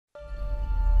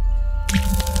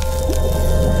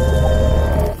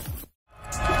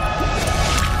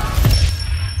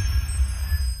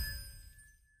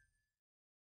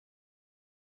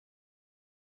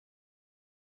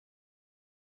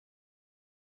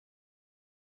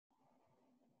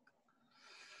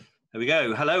There we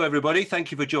go. Hello, everybody.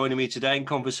 Thank you for joining me today in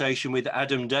conversation with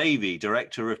Adam Davey,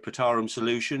 Director of Petaurum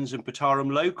Solutions and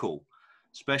Petaurum Local,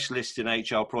 specialist in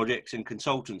HR projects and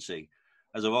consultancy.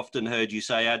 As I've often heard you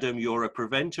say, Adam, you're a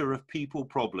preventer of people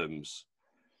problems.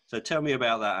 So tell me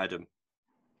about that, Adam.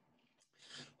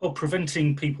 Well,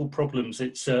 preventing people problems,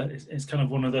 it's kind of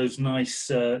one of those nice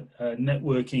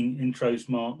networking intros,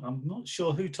 Mark. I'm not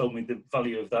sure who told me the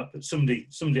value of that, but somebody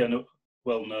I know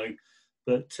know.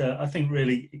 But I think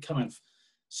really it kind of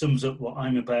sums up what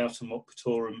I'm about and what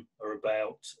Petaurum are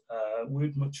about.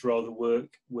 We'd much rather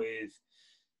work with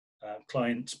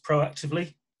clients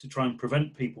proactively to try and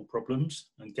prevent people problems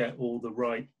and get all the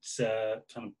right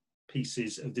kind of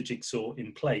pieces of the jigsaw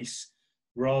in place,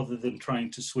 rather than trying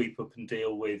to sweep up and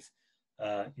deal with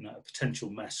a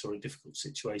potential mess or a difficult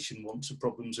situation once a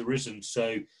problem's arisen.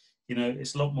 So,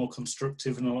 it's a lot more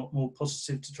constructive and a lot more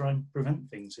positive to try and prevent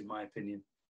things, in my opinion.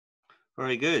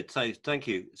 Very good. So, thank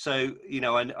you. So,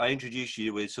 I introduced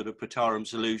you with sort of Petaurum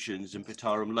Solutions and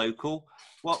Petaurum Local.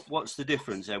 What's the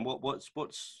difference then? What's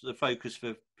the focus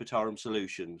for Petaurum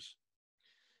Solutions?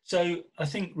 So, I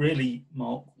think really,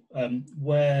 Mark,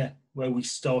 where we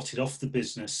started off the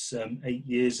business 8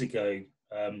 years ago,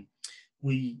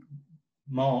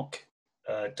 Mark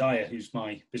Dyer, who's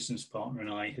my business partner,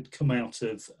 and I had come out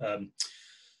of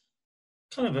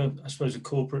kind of a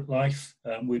corporate life.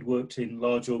 We'd worked in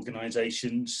large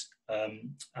organisations,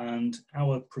 and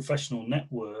our professional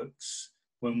networks,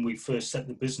 when we first set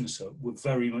the business up, were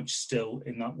very much still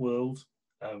in that world.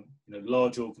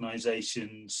 Large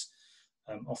organisations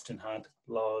often had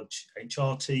large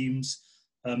HR teams,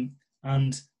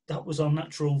 and that was our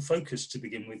natural focus to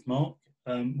begin with, Mark.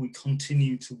 We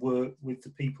continued to work with the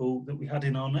people that we had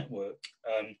in our network.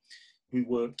 We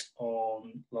worked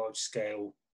on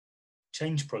large-scale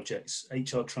change projects,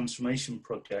 HR transformation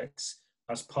projects,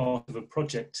 as part of a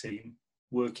project team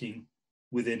working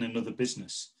within another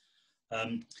business.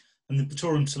 And the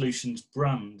Petaurum Solutions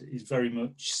brand is very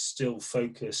much still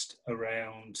focused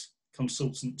around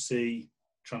consultancy,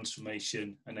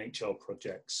 transformation and HR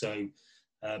projects. So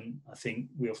I think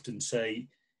we often say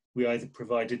we either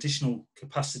provide additional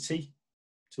capacity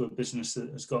to a business that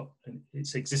has got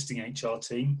its existing HR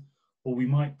team, or we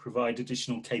might provide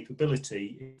additional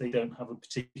capability if they don't have a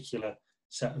particular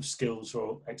set of skills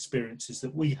or experiences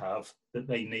that we have that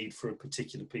they need for a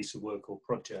particular piece of work or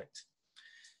project.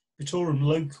 Petaurum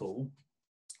Local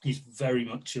is very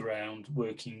much around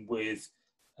working with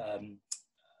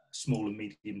small and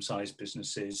medium-sized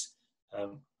businesses.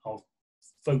 Our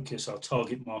focus, our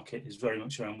target market is very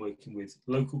much around working with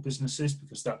local businesses,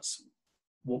 because that's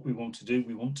what we want to do.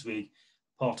 We want to be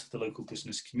part of the local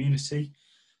business community.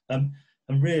 And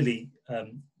really,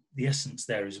 the essence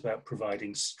there is about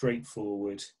providing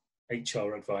straightforward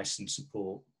HR advice and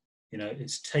support.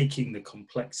 It's taking the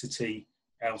complexity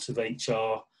out of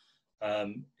HR.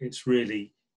 It's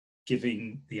really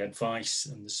giving the advice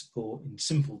and the support in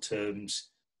simple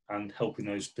terms and helping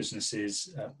those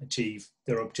businesses achieve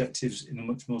their objectives in a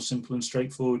much more simple and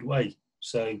straightforward way.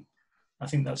 So I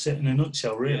think that's it in a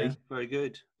nutshell, really. Yeah, very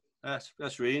good.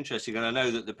 That's really interesting. And I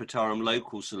know that the Petaurum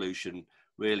Local solution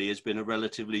really has been a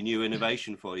relatively new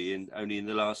innovation for you, only in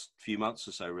the last few months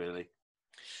or so, really.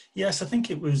 Yes, I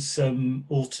think it was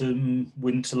autumn,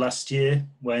 winter last year,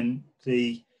 when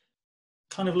the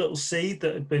kind of little seed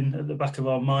that had been at the back of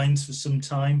our minds for some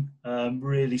time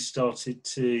really started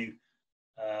to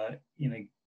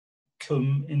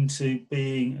come into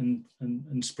being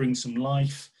and spring some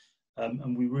life.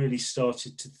 And we really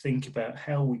started to think about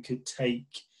how we could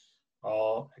take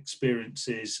our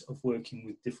experiences of working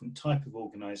with different type of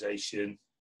organisation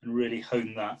and really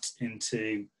hone that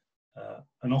into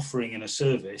an offering and a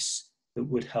service that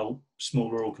would help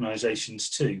smaller organisations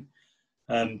too.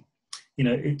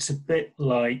 It's a bit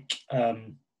like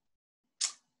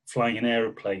flying an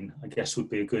aeroplane, I guess would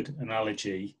be a good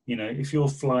analogy. If you're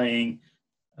flying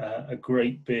a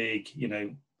great big,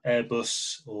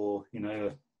 Airbus or,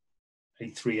 a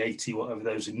A380, whatever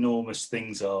those enormous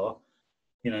things are,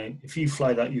 if you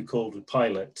fly that, you're called a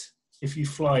pilot. If you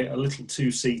fly a little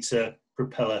two-seater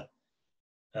propeller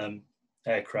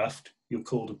aircraft, you're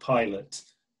called a pilot.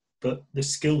 But the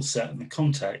skill set and the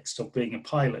context of being a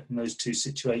pilot in those two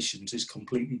situations is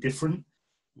completely different.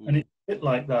 And it's a bit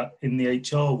like that in the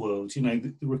HR world.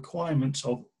 The requirements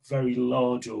of very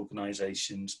large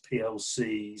organisations,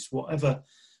 PLCs, whatever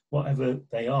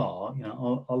they are,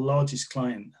 our largest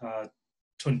client had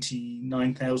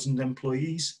 29,000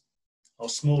 employees. Our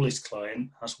smallest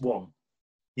client has one.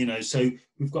 So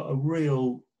we've got a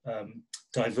real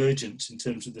divergence in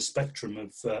terms of the spectrum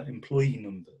of employee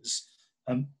numbers,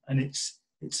 and it's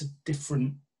a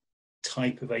different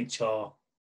type of HR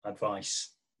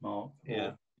advice, Mark,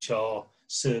 Yeah. or HR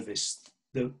service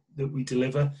that we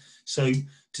deliver. So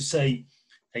to say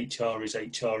HR is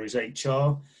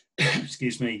HR,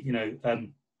 excuse me, I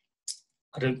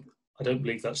don't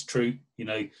believe that's true.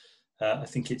 I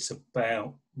think it's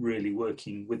about really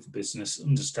working with the business,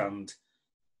 understand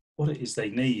what it is they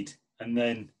need, and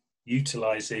then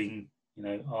utilising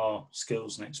our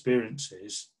skills and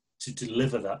experiences to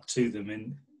deliver that to them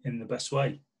in the best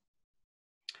way.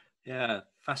 Yeah,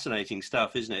 fascinating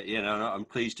stuff, isn't it? I'm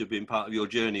pleased to have been part of your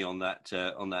journey on that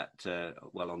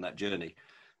journey.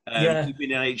 Yeah. You've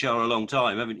been in HR a long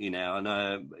time, haven't you now? And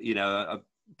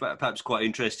perhaps quite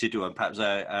interested, or perhaps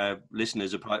our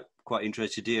listeners are quite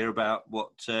interested to hear about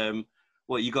what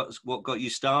got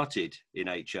you started in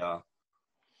HR.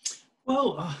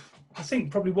 Well, I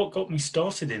think probably what got me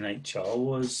started in HR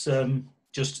was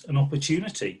just an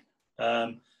opportunity.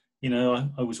 I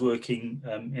was working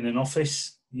in an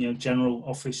office, general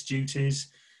office duties,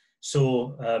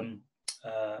 saw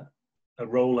a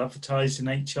role advertised in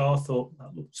HR, thought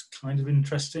that looks kind of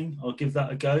interesting, I'll give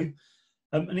that a go.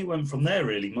 And it went from there,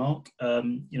 really, Mark.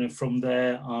 From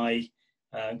there, I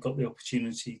got the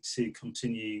opportunity to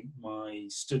continue my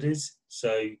studies.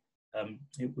 So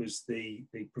it was the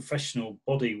professional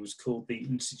body was called the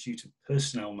Institute of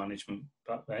Personnel Management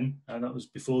back then, and that was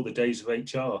before the days of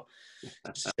HR.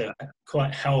 So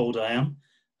quite how old I am.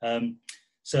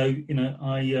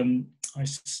 I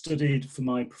studied for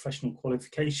my professional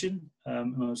qualification,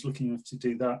 and I was lucky enough to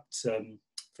do that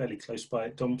fairly close by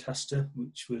at Doncaster,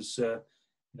 which was a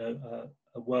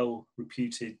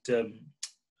well-reputed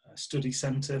study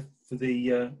centre for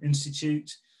the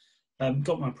institute.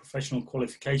 Got my professional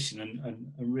qualification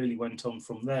and really went on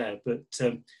from there. But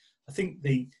I think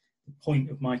the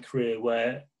point of my career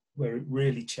where it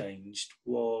really changed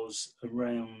was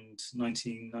around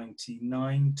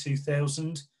 1999,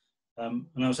 2000. And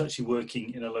I was actually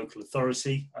working in a local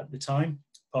authority at the time,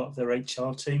 part of their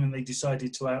HR team, and they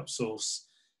decided to outsource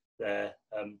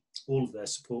all of their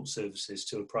support services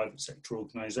to a private sector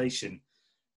organisation.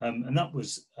 And that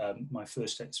was my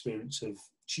first experience of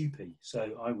TUPE.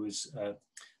 So I was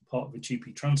part of a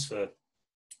TUPE transfer.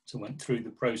 So went through the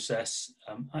process,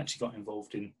 actually got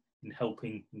involved in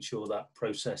helping ensure that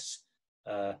process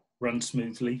ran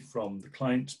smoothly from the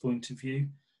client's point of view.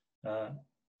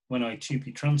 When I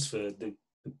TUPE transferred, the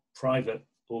private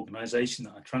organisation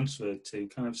that I transferred to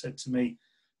kind of said to me,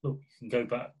 look, you can go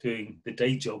back doing the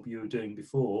day job you were doing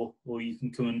before, or you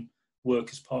can come and work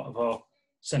as part of our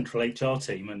central HR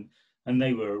team. And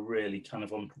they were a really kind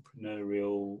of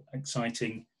entrepreneurial,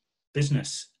 exciting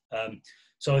business.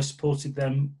 So I supported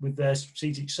them with their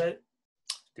strategic sales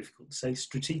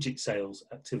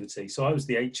activity. So I was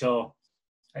the HR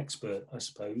expert, I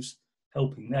suppose,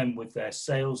 helping them with their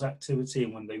sales activity,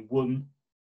 and when they won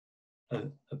a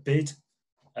bid,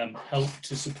 helped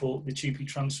to support the TUPE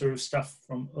transfer of staff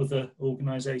from other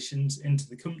organisations into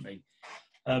the company.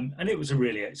 And it was a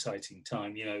really exciting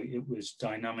time. It was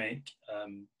dynamic.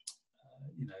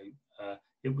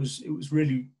 It was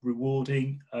really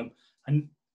rewarding. And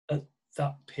at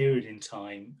that period in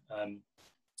time,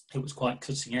 it was quite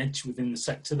cutting edge within the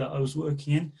sector that I was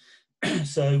working in.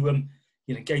 So,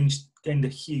 gained a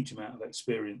huge amount of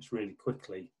experience really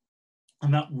quickly.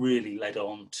 And that really led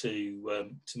on to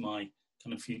my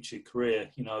kind of future career.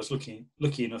 I was lucky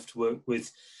enough to work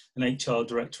with an HR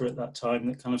director at that time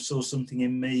that kind of saw something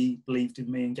in me, believed in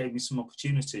me, and gave me some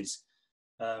opportunities.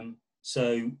 I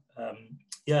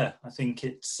think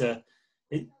it's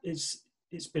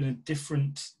been a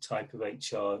different type of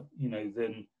HR,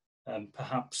 than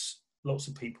perhaps lots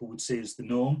of people would see as the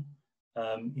norm.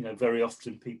 Very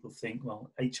often people think,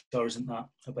 well, HR isn't that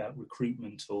about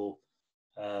recruitment or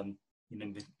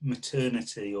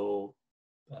maternity or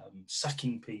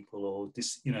sacking people or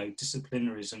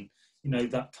disciplinaries and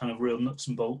that kind of real nuts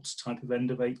and bolts type of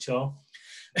end of HR.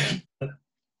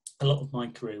 A lot of my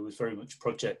career was very much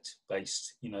project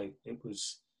based. It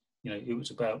was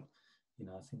about,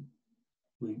 I think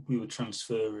we were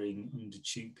transferring under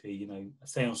TUPE,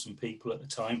 1,000 people at a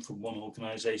time from one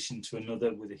organisation to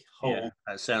another with a whole. Yeah,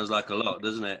 that sounds like a lot,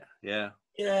 doesn't it? Yeah.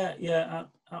 Yeah,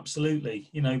 absolutely.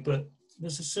 But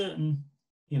there's a certain,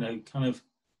 kind of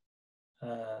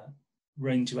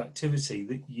range of activity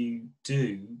that you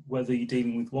do, whether you're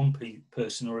dealing with one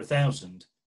person or 1,000.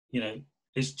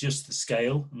 It's just the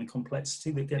scale and the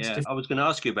complexity that gets different. I was going to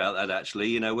ask you about that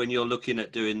actually. When you're looking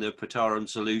at doing the Petaurum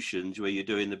solutions, where you're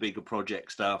doing the bigger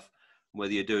project stuff,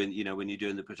 whether you're doing, when you're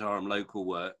doing the Petaurum local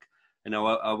work,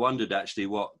 I wondered actually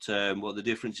what the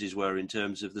differences were in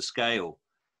terms of the scale.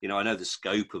 I know the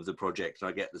scope of the project.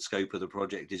 I get the scope of the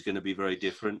project is going to be very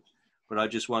different, but I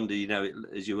just wonder, you know,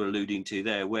 as you were alluding to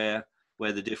there, where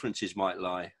the differences might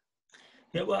lie.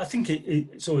 Yeah, well, I think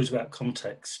it's always about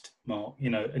context, Mark. You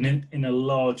know, and in a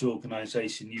large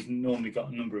organisation, you've normally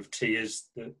got a number of tiers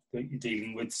that you're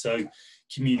dealing with. So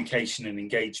communication and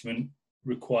engagement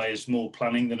requires more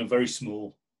planning than a very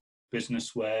small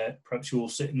business where perhaps you all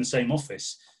sit in the same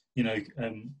office. You know,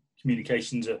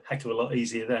 communication's a heck of a lot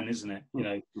easier then, isn't it?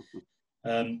 You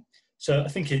know, so I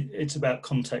think it's about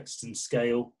context and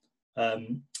scale.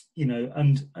 You know,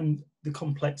 and the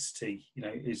complexity, you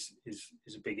know, is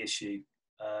a big issue.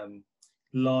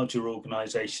 Larger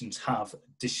organisations have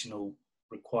additional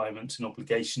requirements and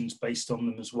obligations based on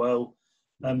them as well,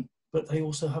 but they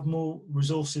also have more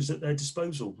resources at their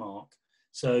disposal, Mark.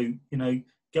 So, you know,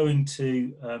 going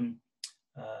to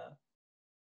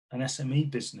an SME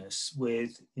business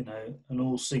with, you know, an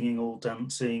all singing, all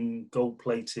dancing,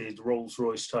 gold-plated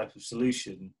Rolls-Royce type of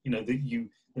solution, you know,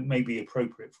 that may be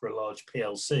appropriate for a large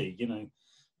PLC, you know,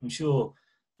 I'm sure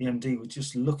the MD would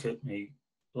just look at me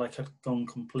like I'd gone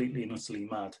completely and utterly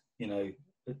mad, you know,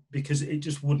 because it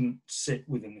just wouldn't sit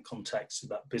within the context of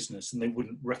that business, and they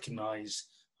wouldn't recognise,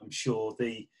 I'm sure,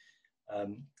 the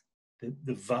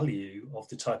value of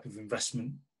the type of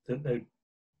investment that they'd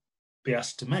be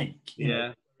asked to make. You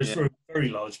know, for a very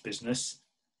large business,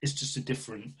 it's just a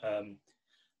different,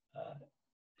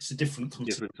 it's a different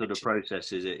sort of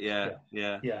process, is it? Yeah.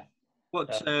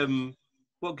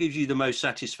 What gives you the most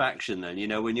satisfaction then, you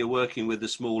know, when you're working with the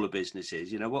smaller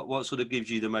businesses? You know, what sort of gives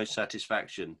you the most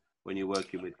satisfaction when you're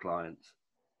working with clients?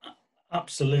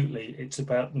 Absolutely. It's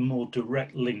about the more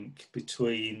direct link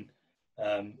between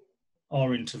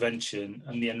our intervention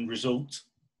and the end result.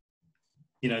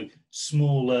 You know,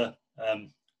 smaller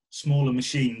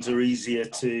machines are easier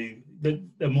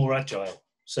they're more agile.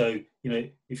 So, you know,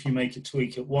 if you make a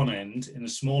tweak at one end in a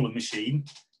smaller machine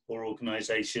or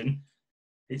organisation,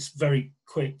 it's very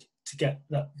quick to get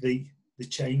the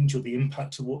change or the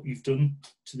impact of what you've done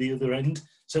to the other end.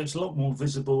 So it's a lot more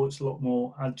visible, it's a lot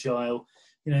more agile,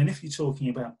 you know, and if you're talking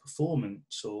about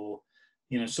performance or,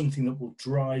 you know, something that will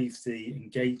drive the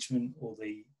engagement or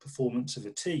the performance of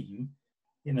a team,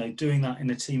 you know, doing that in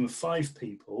a team of 5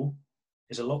 people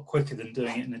is a lot quicker than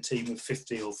doing it in a team of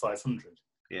 50 or 500.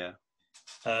 Yeah.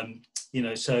 You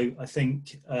know, so I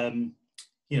think,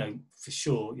 you know, for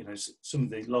sure, you know, some of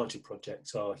the larger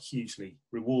projects are hugely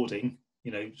rewarding,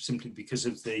 you know, simply because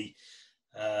of the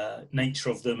nature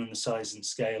of them and the size and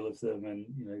scale of them, and,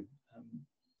 you know,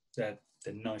 they're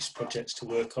nice projects to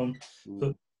work on.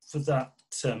 But for that,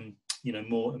 you know,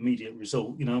 more immediate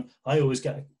result, you know, I always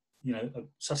get, you know, a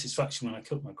satisfaction when I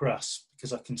cut my grass,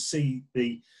 because I can see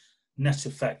the net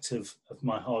effect of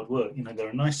my hard work. You know, there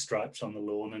are nice stripes on the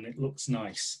lawn and it looks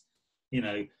nice, you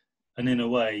know, and in a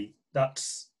way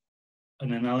that's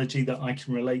an analogy that I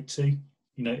can relate to.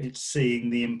 You know, it's seeing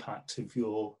the impact of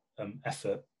your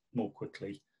effort more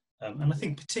quickly. And I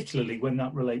think particularly when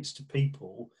that relates to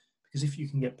people, because if you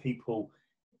can get people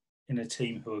in a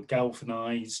team who are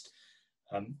galvanized,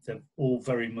 they're all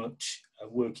very much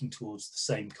working towards the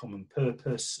same common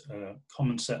purpose,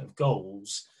 common set of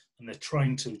goals, and they're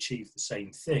trying to achieve the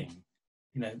same thing,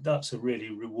 you know, that's a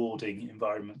really rewarding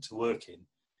environment to work in,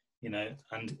 you know.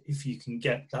 And if you can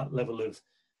get that level of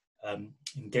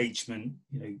engagement,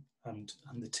 you know, and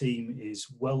the team is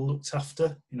well looked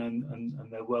after, you know,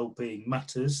 and their well-being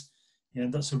matters, you know,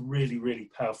 that's a really,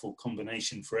 really powerful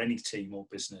combination for any team or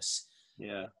business.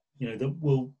 Yeah. You know, that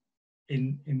will,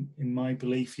 in my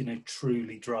belief, you know,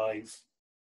 truly drive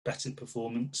better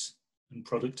performance and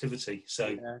productivity.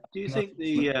 So do you think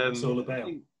it's all about?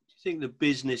 Do you think the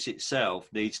business itself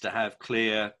needs to have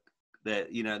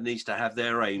needs to have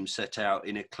their aims set out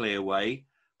in a clear way?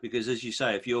 Because as you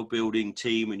say, if you're building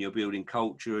team and you're building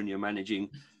culture and you're managing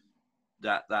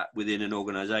that within an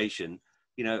organization,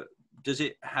 you know, does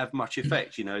it have much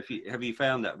effect? You know, have you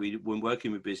found that when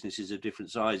working with businesses of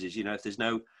different sizes, you know, if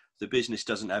the business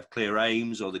doesn't have clear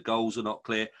aims or the goals are not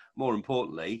clear, more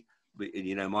importantly,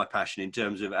 you know, my passion in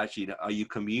terms of actually, are you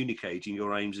communicating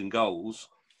your aims and goals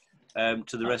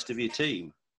to the rest of your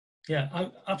team? Yeah,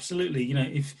 absolutely. You know,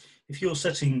 if you're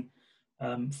setting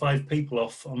 5 people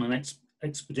off on an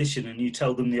expedition and you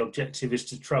tell them the objective is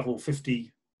to travel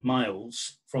 50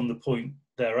 miles from the point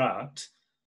they're at,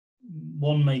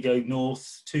 1 may go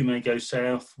north, 2 may go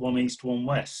south, 1 east, 1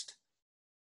 west.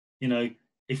 You know,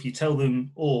 if you tell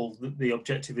them all that the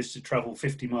objective is to travel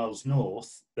 50 miles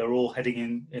north, they're all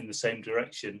heading in the same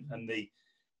direction, and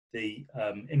the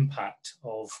impact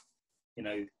of, you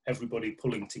know, everybody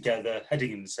pulling together,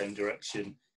 heading in the same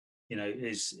direction, you know,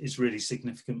 is really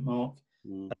significant, Mark.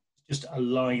 Just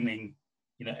aligning,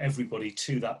 everybody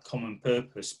to that common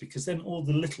purpose, because then all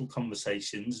the little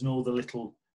conversations and all the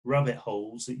little rabbit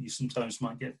holes that you sometimes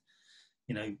might get,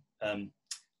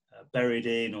 buried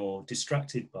in or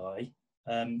distracted by,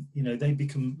 they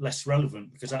become less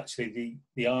relevant, because actually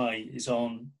the eye is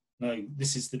on, no,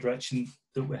 this is the direction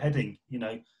that we're heading,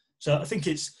 So I think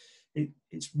it's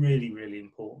really, really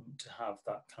important to have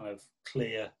that kind of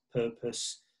clear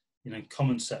purpose,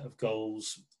 common set of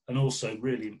goals, and also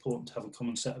really important to have a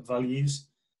common set of values.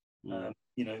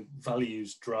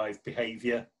 Values drive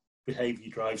behaviour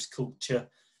drives culture,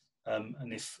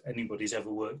 and if anybody's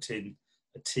ever worked in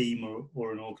a team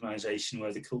or an organisation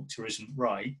where the culture isn't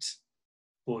right,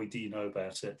 boy, do you know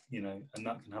about it, and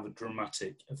that can have a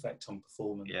dramatic effect on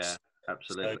performance. Yeah,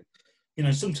 absolutely.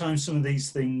 So, sometimes some of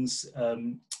these things,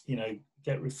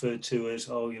 get referred to as,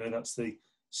 that's the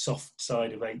soft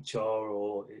side of HR,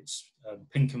 or it's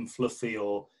pink and fluffy,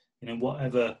 or,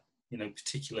 whatever,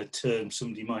 particular term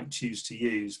somebody might choose to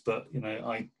use. But,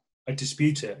 I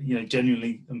dispute it,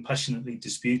 genuinely and passionately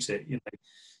dispute it.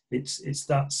 It's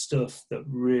that stuff that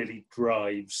really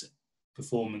drives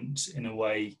performance in a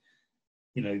way,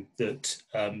 that,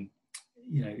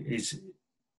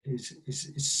 is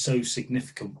so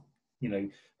significant.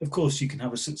 Of course you can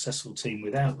have a successful team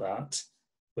without that,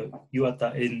 but you add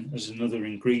that in as another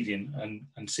ingredient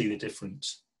and see the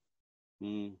difference.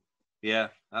 Yeah,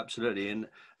 absolutely. And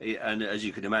as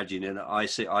you can imagine, and I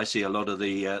see a lot of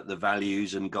the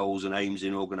values and goals and aims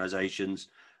in organizations,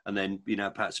 and then,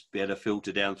 perhaps be able to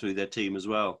filter down through their team as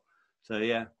well. So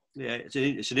yeah,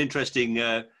 it's an interesting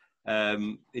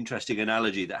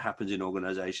analogy that happens in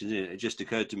organizations. It just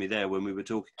occurred to me there when we were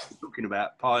talking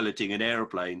about piloting an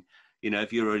aeroplane.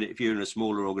 If you're in a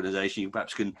smaller organization, you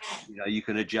perhaps can, you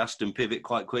can adjust and pivot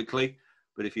quite quickly.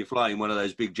 But if you're flying one of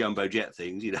those big jumbo jet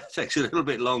things, it takes a little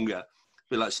bit longer. A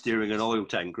bit like steering an oil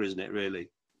tanker, isn't it, really?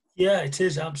 Yeah, it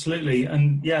is, absolutely.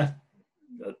 And yeah,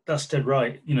 that's dead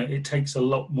right. It takes a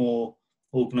lot more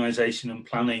organisation and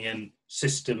planning and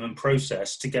system and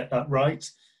process to get that right,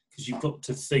 because you've got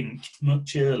to think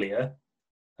much earlier.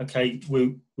 Okay,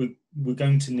 we're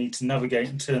going to need to navigate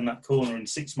and turn that corner in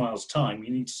 6 miles' time.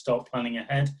 You need to start planning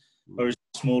ahead. Whereas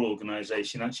a small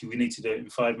organisation, actually, we need to do it in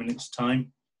 5 minutes'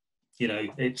 time.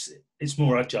 It's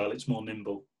more agile, it's more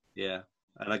nimble. Yeah,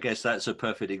 and I guess that's a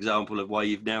perfect example of why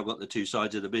you've now got the two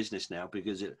sides of the business now,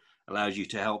 because it allows you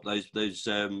to help those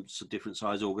different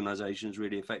size organisations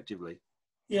really effectively.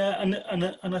 Yeah,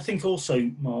 and I think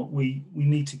also, Mark, we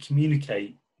need to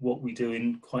communicate what we do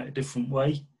in quite a different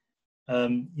way.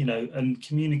 And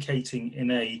communicating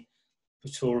in a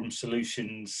Petaurum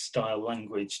Solutions style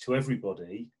language to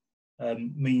everybody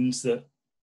means that,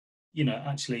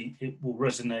 actually it will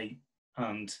resonate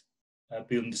and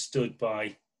be understood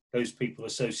by those people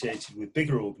associated with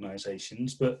bigger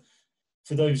organisations. But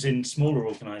for those in smaller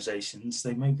organisations,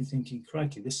 they may be thinking,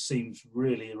 crikey, this seems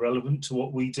really irrelevant to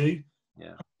what we do.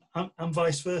 Yeah. And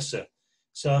vice versa.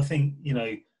 So I think,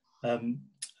 a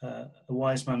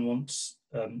wise man once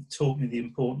taught me the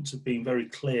importance of being very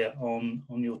clear on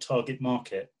your target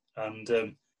market. And,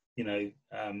 I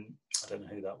don't know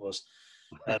who that was.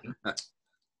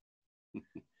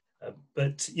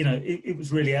 But, it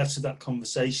was really out of that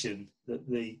conversation that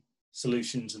the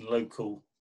solutions and local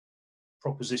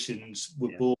propositions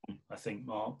were born, I think,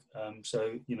 Mark.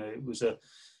 So, it was a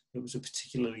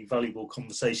particularly valuable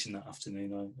conversation that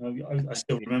afternoon. I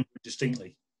still remember it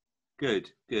distinctly.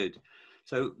 Good.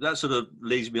 So that sort of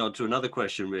leads me on to another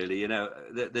question, really.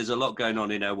 There's a lot going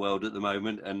on in our world at the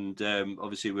moment, and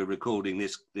obviously we're recording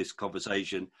this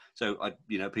conversation, so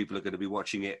people are going to be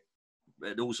watching it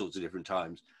at all sorts of different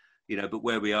times. But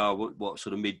where we are, what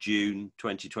sort of mid-June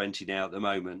 2020 now at the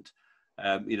moment,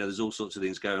 there's all sorts of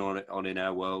things going on in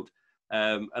our world,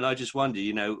 and I just wonder,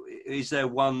 is there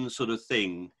one sort of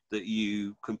thing that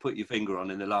you can put your finger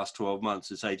on in the last 12 months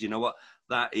and say, do you know what,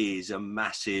 that is a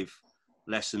massive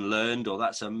lesson learned, or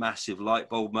that's a massive light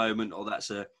bulb moment, or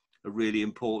that's a really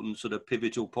important sort of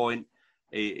pivotal point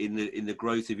in the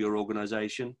growth of your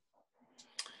organisation?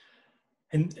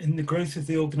 In the growth of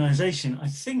the organisation, I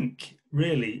think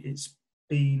really it's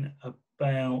been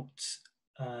about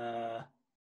the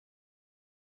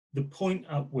point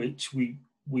at which we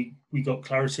got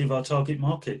clarity of our target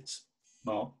markets,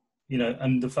 Mark.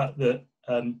 And the fact that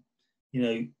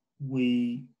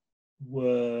we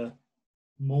were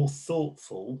more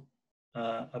thoughtful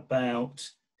about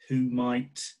who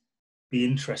might be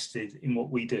interested in what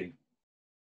we do.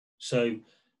 So,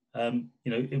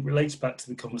 it relates back to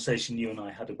the conversation you and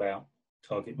I had about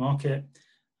target market.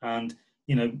 And,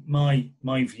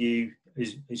 my view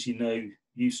is, as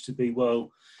used to be,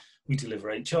 well, we deliver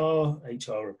HR.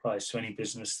 HR applies to any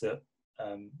business that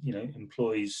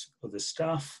employs other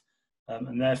staff,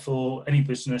 and therefore any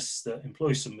business that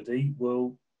employs somebody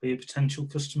will be a potential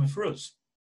customer for us.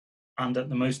 And at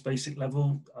the most basic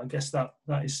level, I guess that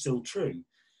is still true.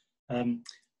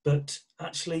 But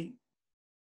actually,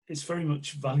 it's very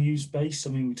much values based. I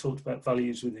mean, we talked about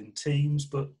values within teams,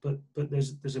 but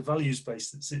there's a values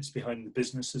base that sits behind the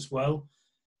business as well.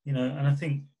 And I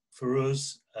think for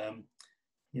us,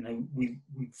 we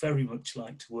very much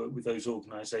like to work with those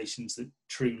organisations that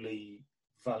truly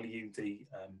value the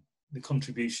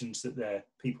contributions that their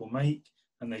people make,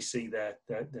 and they see their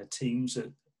teams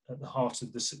at the heart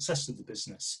of the success of the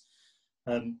business.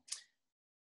 And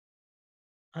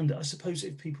I suppose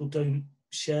if people don't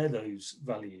share those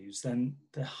values, then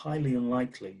they're highly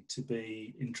unlikely to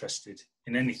be interested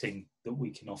in anything that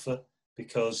we can offer,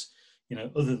 because,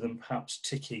 other than perhaps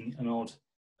ticking an odd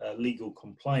legal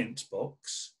compliance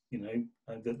box,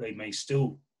 that they may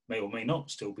or may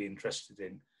not still be interested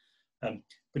in.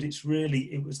 But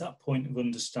it was that point of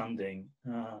understanding,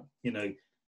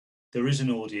 there is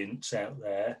an audience out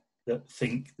there that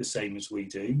think the same as we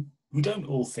do. We don't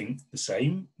all think the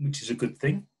same, which is a good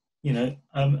thing,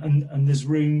 and there's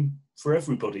room for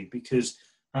everybody, because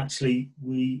actually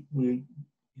we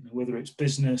whether it's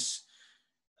business,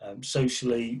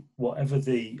 socially, whatever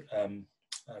the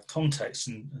context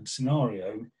and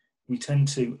scenario, we tend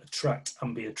to attract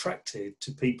and be attracted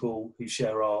to people who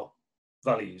share our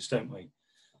values, don't we?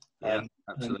 Yeah,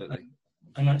 absolutely.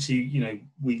 And actually,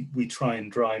 we try and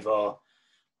drive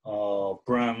our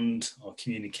brand, our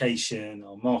communication,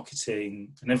 our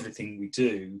marketing, and everything we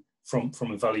do from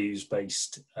a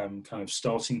values-based kind of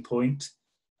starting point.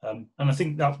 And I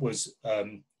think that was,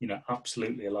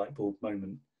 absolutely a light bulb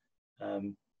moment.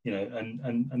 And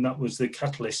that was the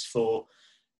catalyst for,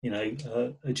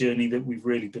 a journey that we've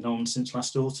really been on since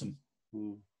last autumn.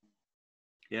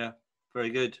 Yeah, very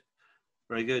good.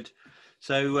 Very good.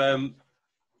 So,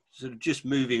 sort of just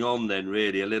moving on then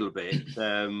really a little bit,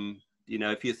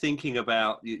 if you're thinking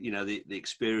about, the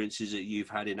experiences that you've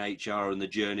had in HR and the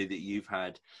journey that you've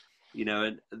had,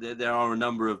 and there are a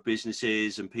number of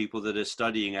businesses and people that are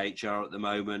studying HR at the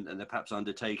moment, and they're perhaps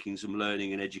undertaking some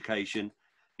learning and education.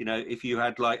 If you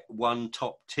had like one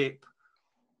top tip,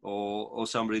 or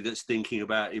somebody that's thinking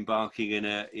about embarking in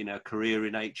a career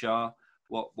in HR,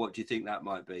 what do you think that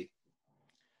might be?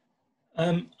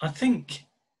 I think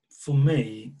for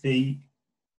me,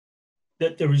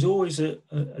 that there is always a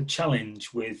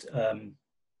challenge with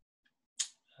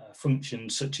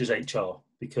functions such as HR,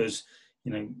 because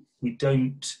we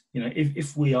don't,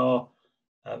 if we are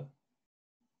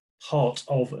part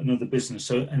of another business,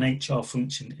 so an HR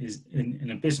function is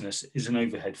in a business is an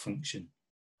overhead function,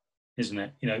 isn't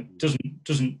it?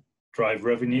 Doesn't drive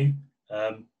revenue.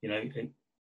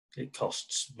 It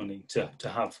costs money to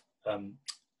have an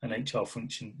HR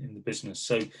function in the business.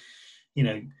 So,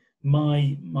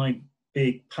 my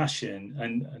big passion,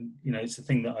 and it's the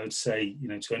thing that I would say,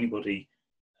 to anybody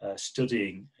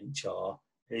studying HR,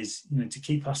 is to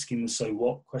keep asking the so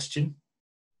what question.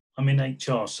 I'm in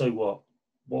HR, so what?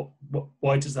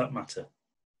 Why does that matter?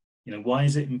 Why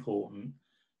is it important,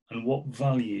 and what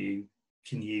value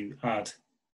can you add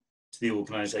to the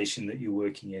organisation that you're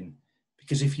working in?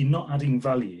 Because if you're not adding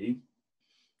value,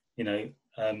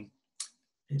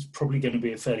 it's probably going to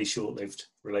be a fairly short-lived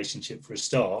relationship for a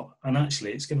start, and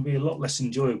actually it's going to be a lot less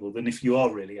enjoyable than if you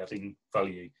are really adding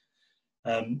value.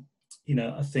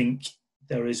 I think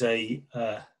there is a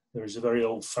very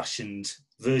old-fashioned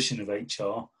version of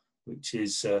HR, which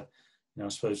is, I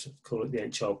suppose I'd call it the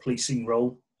HR policing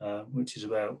role, which is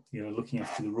about looking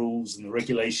after the rules and the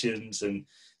regulations and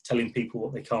telling people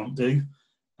what they can't do.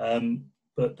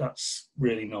 But that's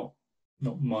really not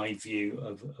my view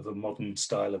of a modern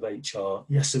style of HR.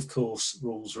 Yes, of course,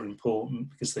 rules are important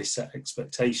because they set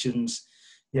expectations.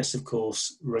 Yes, of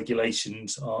course,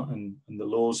 regulations are and the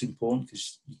laws important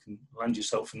because you can land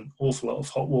yourself in an awful lot of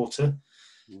hot water.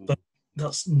 But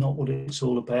that's not what it's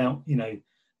all about.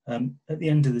 At the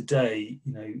end of the day,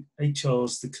 HR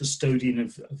is the custodian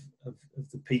of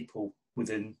the people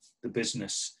within the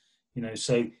business.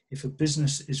 So if a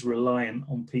business is reliant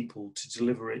on people to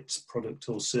deliver its product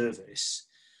or service,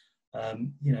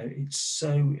 it's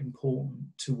so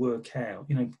important to work out,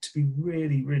 to be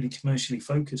really, really commercially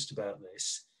focused about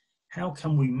this. How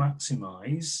can we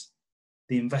maximize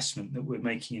the investment that we're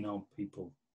making in our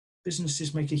people?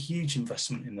 Businesses make a huge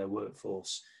investment in their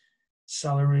workforce.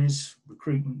 Salaries,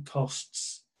 recruitment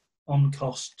costs, on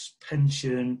costs,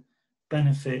 pension,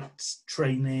 benefits,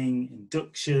 training,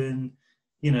 induction,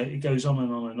 it goes on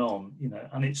and on and on,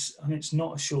 and it's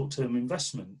not a short-term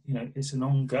investment, it's an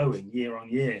ongoing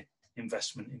year-on-year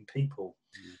investment in people.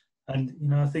 And,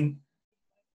 I think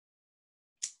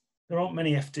there aren't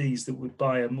many FDs that would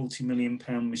buy a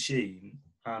multi-million-pound machine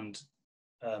and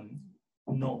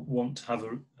not want to have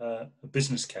a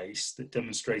business case that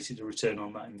demonstrated a return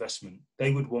on that investment.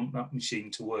 They would want that machine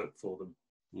to work for them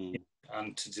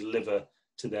and to deliver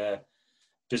to their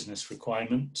business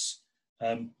requirements.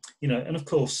 You know, and of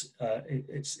course,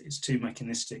 it's too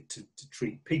mechanistic to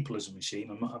treat people as a machine.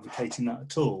 I'm not advocating that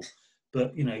at all.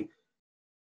 But, you know,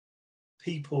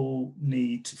 people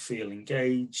need to feel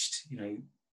engaged. You know,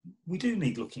 we do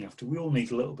need looking after. We all need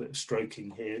a little bit of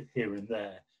stroking here and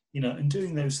there. You know, and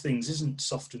doing those things isn't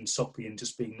soft and soppy and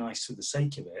just being nice for the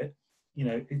sake of it. You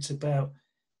know, it's about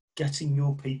getting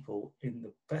your people in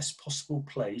the best possible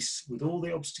place with all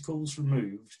the obstacles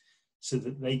removed so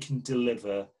that they can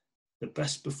deliver the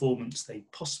best performance they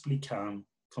possibly can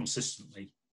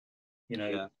consistently. You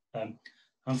know,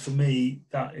 and for me,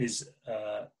 that is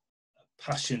a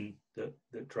passion that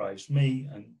drives me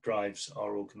and drives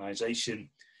our organisation.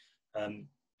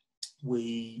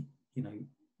 We, you know,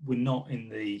 we're not in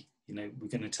the, you know, we're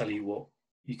going to tell you what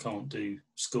you can't do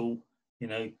school. You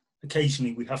know,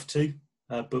 occasionally we have to,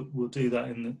 but we'll do that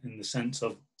in the sense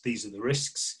of these are the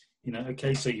risks. You know,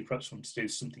 okay, so you perhaps want to do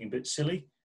something a bit silly,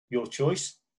 your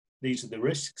choice. These are the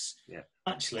risks. Yeah.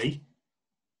 Actually,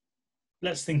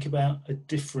 let's think about a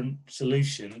different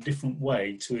solution, a different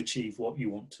way to achieve what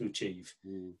you want to achieve.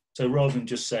 So rather than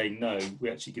just saying no, we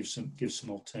actually give some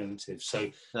alternatives. So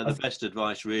the best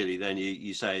advice really then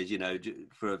you say is, you know,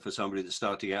 for somebody that's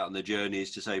starting out on the journey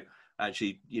is to say,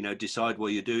 actually, you know, decide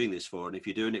what you're doing this for. And if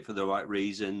you're doing it for the right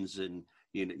reasons and,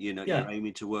 you know, you're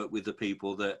aiming to work with the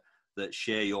people that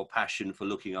share your passion for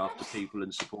looking after people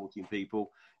and supporting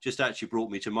people, just actually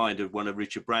brought me to mind of one of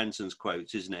Richard Branson's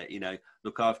quotes, isn't it? You know,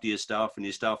 look after your staff and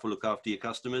your staff will look after your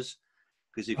customers.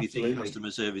 Because if you think customer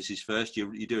service is first,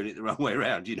 you're doing it the wrong way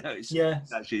around. You know, it's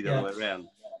actually the other way around.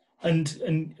 And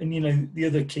you know, the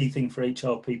other key thing for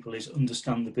HR people is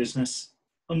understand the business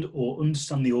or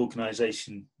understand the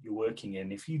organisation you're working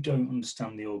in. If you don't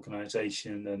understand the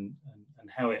organisation and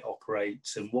how it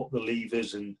operates and what the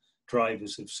levers and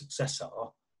drivers of success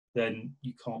are, then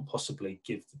you can't possibly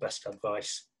give the best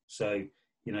advice. So,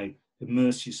 you know,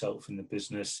 immerse yourself in the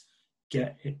business,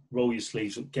 roll your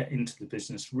sleeves up, get into the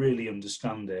business, really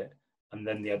understand it, and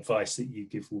then the advice that you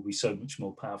give will be so much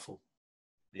more powerful.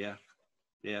 Yeah.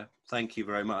 Thank you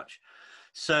very much.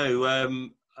 So,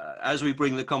 as we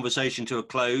bring the conversation to a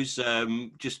close,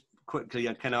 just quickly,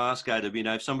 can I ask Adam, you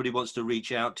know, if somebody wants to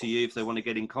reach out to you, if they want to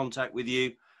get in contact with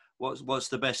you, what's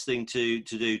the best thing to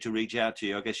do to reach out to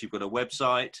you? I guess you've got a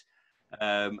website,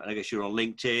 and I guess you're on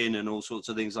LinkedIn and all sorts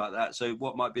of things like that. So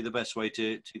what might be the best way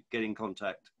to get in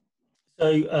contact?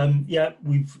 So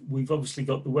we've obviously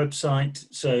got the website.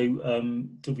 So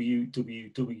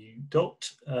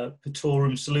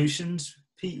www.Petaurum Solutions,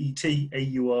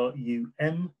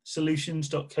 Petaurum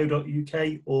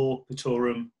solutions.co.uk or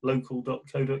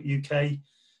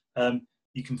petaurumlocal.co.uk.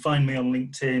 You can find me on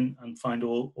LinkedIn and find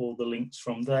all the links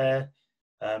from there.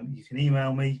 You can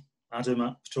email me,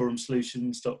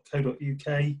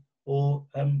 adam@petaurumsolutions.co.uk, or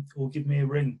give me a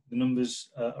ring. The numbers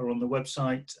are on the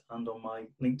website and on my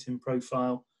LinkedIn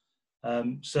profile.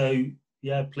 So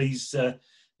yeah, please,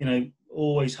 you know,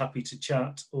 always happy to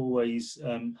chat, always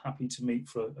happy to meet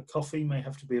for a coffee. May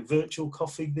have to be a virtual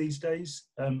coffee these days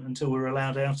until we're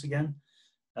allowed out again.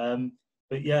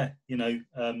 But yeah, you know,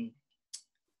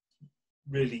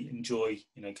 really enjoy,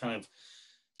 you know, kind of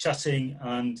chatting,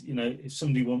 and you know, if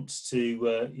somebody wants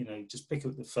to you know, just pick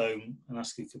up the phone and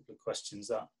ask a couple of questions,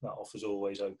 that offer's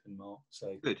always open, Mark.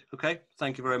 So good. Okay,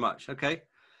 thank you very much. Okay,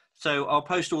 so I'll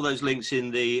post all those links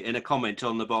in a comment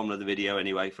on the bottom of the video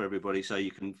anyway for everybody, so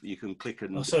you can click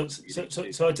and so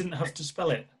I didn't have to spell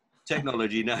it.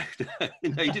 Technology, no. No,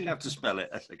 you didn't have to spell it.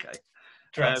 That's okay.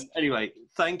 Anyway,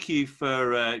 thank you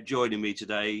for joining me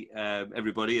today,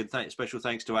 everybody, and special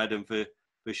thanks to Adam for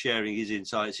sharing his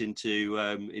insights into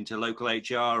local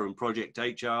HR and project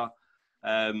HR.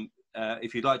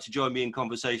 If you'd like to join me in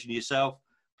conversation yourself,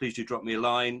 please do drop me a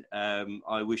line.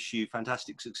 I wish you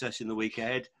fantastic success in the week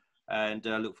ahead, and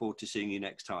look forward to seeing you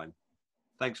next time.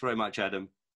 Thanks very much, Adam.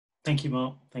 Thank you,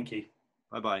 Mark. Thank you.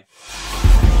 Bye-bye.